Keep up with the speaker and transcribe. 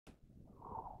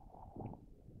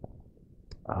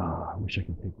I wish I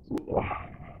could take this.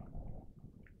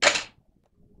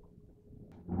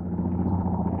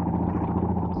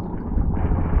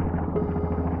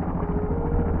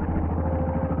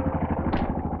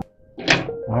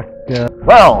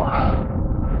 Well,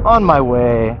 on my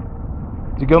way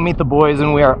to go meet the boys,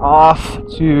 and we are off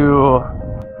to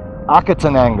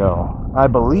Acatenango. I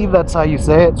believe that's how you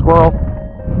say it, squirrel.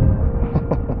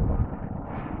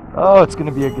 Oh, it's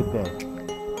gonna be a good day.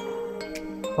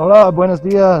 Hola, buenos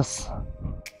dias.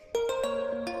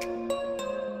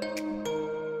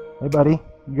 Hey buddy,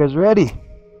 you guys ready?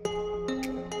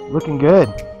 Looking good.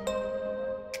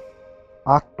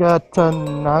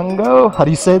 Acatenango? How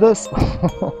do you say this?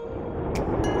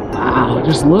 Wow,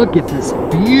 just look at this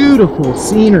beautiful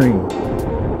scenery.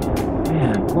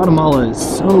 Man, Guatemala is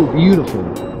so beautiful.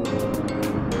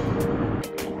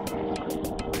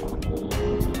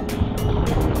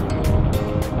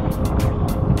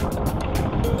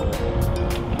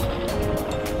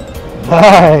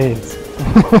 Nice!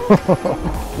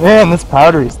 Man, this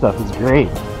powdery stuff is great.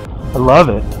 I love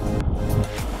it.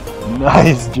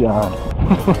 Nice, John.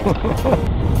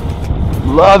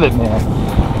 Love it, man.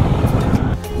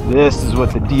 This is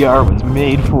what the DR was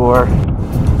made for.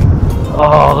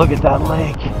 Oh, look at that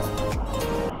lake.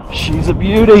 She's a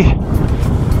beauty.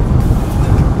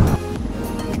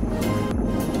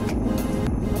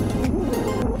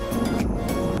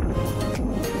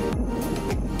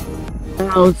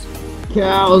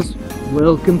 Cows,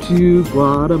 welcome to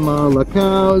Guatemala,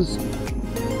 cows.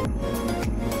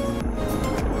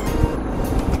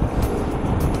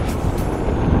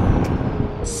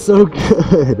 So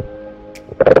good.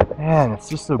 Man, it's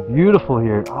just so beautiful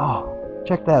here. Oh,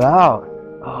 check that out.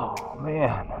 Oh,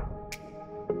 man.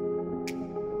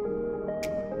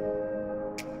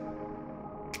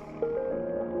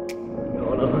 What's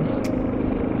going on?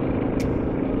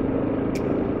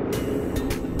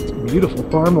 It's beautiful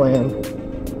farmland.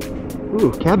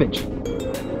 Ooh, cabbage.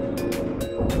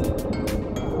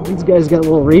 These guys got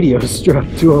little radios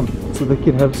strapped to them so they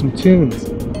can have some tunes.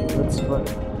 That's fun.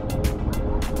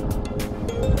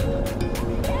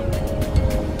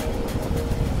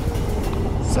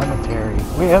 Cemetery,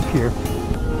 way up here.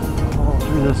 All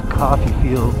through this coffee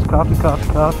fields. Coffee, coffee,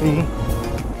 coffee.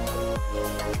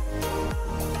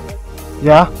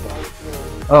 Yeah?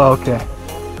 Oh, okay.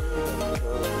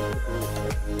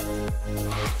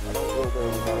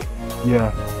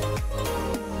 Yeah.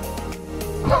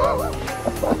 Wow.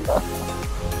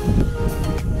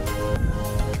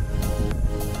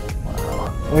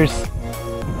 There's...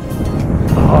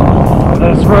 Oh,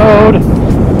 this road!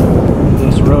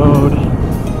 This road.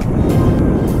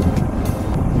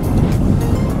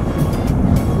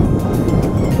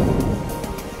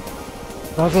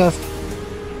 Gracias.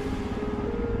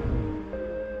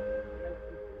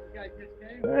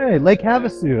 Hey, Lake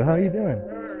Havasu, how are you doing?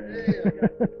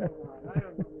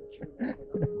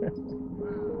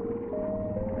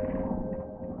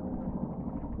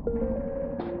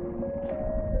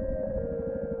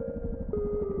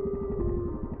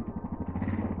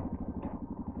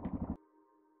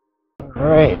 All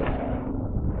right,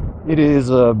 it is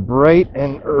a bright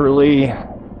and early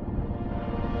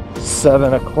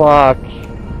 7 o'clock.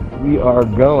 We are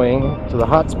going to the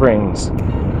hot springs.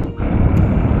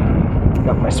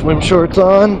 Got my swim shorts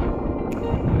on,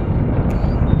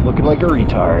 looking like a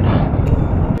retard.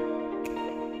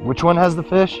 Which one has the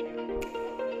fish?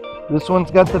 This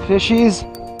one's got the fishies.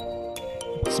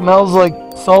 It smells like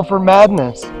sulfur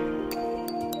madness.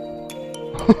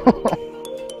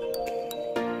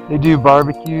 They do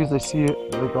barbecues. I see it,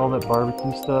 like all that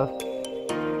barbecue stuff.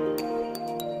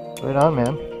 Right on,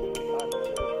 man.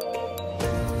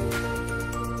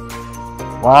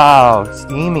 Wow,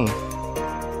 steamy.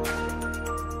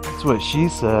 That's what she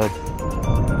said.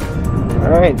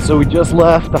 Alright, so we just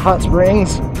left the hot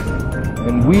springs,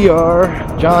 and we are,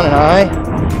 John and I,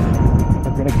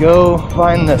 are gonna go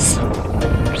find this,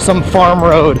 some farm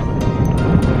road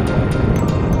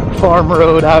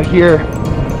out here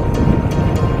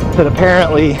that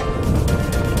apparently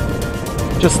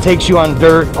just takes you on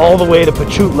dirt all the way to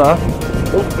Pachutla.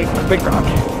 Oh, big rock.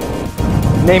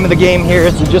 Name of the game here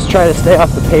is to just try to stay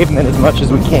off the pavement as much as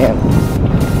we can.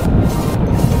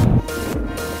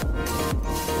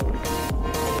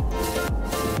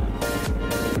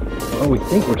 Oh, we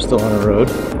think we're still on a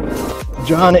road.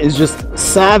 John is just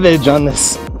savage on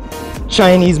this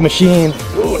Chinese machine.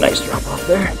 Ooh, nice drop off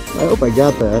there. I hope I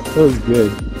got that. That was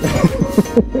good.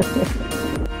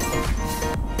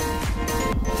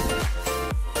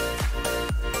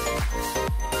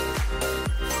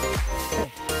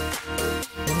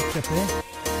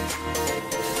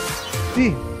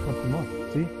 Sí, continúa,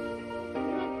 sí.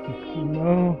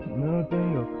 No, no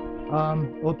tengo.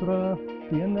 Otra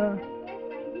tienda.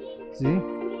 Sí.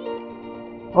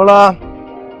 Hola,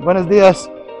 buenos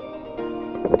días.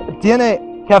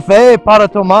 ¿Tiene café para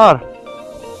tomar?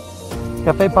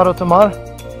 ¿Café para tomar?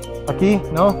 ¿Aquí?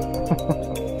 ¿No?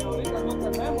 Ahorita no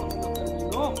tenemos, pero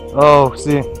terminó. Oh,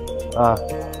 sí. Ah,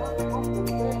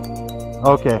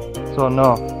 okay. So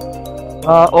no.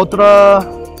 Otra,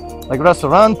 like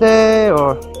restaurante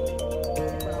or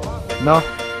no?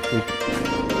 Sí.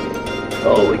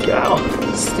 Holy cow,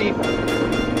 steep.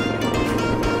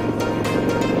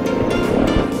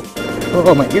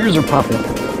 Oh, my ears are popping.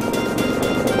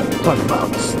 Talk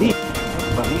about steep,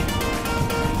 buddy.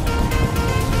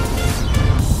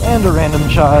 And a random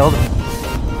child.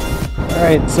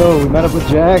 Alright, so we met up with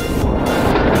Jack.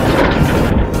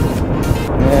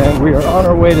 And we are on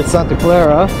our way to Santa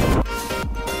Clara.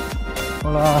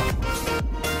 Hola.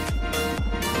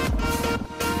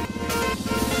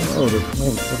 Oh, they're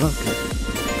playing soccer.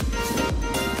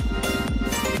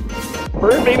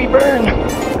 Burn, baby, burn!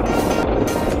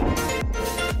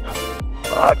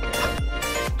 Fuck.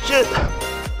 Shit.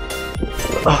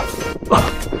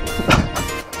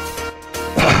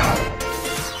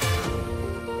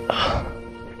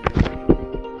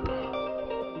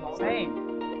 Same.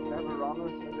 Never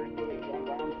runners and they go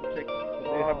down to check.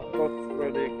 They have spots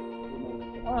where they.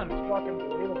 Oh, it's fucking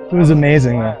unbelievable. It was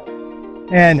amazing, though.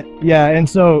 And yeah, and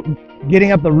so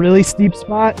getting up the really steep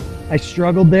spot, I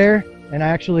struggled there, and I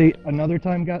actually another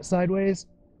time got sideways,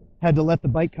 had to let the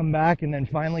bike come back, and then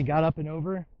finally got up and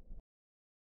over.